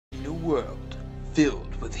world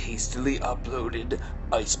filled with hastily uploaded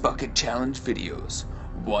Ice Bucket Challenge videos,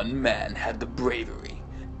 one man had the bravery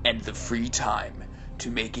and the free time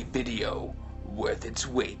to make a video worth its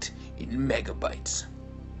weight in megabytes.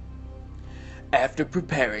 After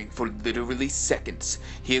preparing for literally seconds,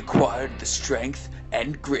 he acquired the strength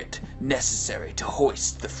and grit necessary to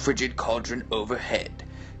hoist the frigid cauldron overhead,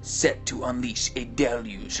 set to unleash a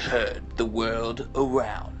deluge heard the world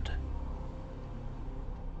around.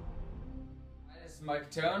 Hi, this is Mike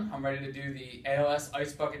Cottone. I'm ready to do the ALS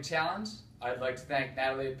Ice Bucket Challenge. I'd like to thank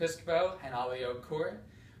Natalie Episcopo and Ali Okur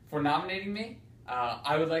for nominating me.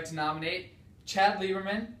 I would like to nominate Chad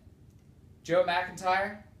Lieberman, Joe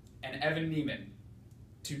McIntyre, and Evan Neiman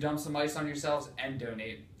to dump some ice on yourselves and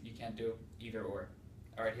donate. You can't do either or.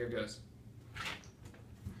 Alright, here goes.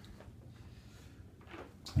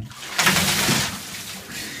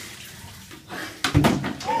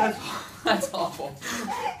 That's awful.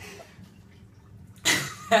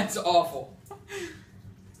 That's awful.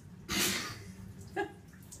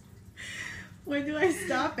 When do I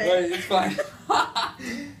stop it? Right, it's fine.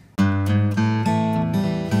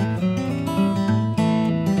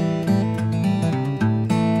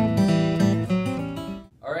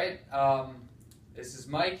 Alright, this is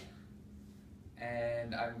Mike,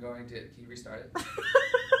 and I'm going to, can you restart it?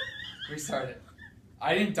 Restart it.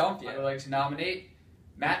 I didn't dump yet. I would like to nominate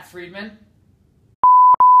Matt Friedman.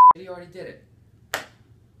 He already did it.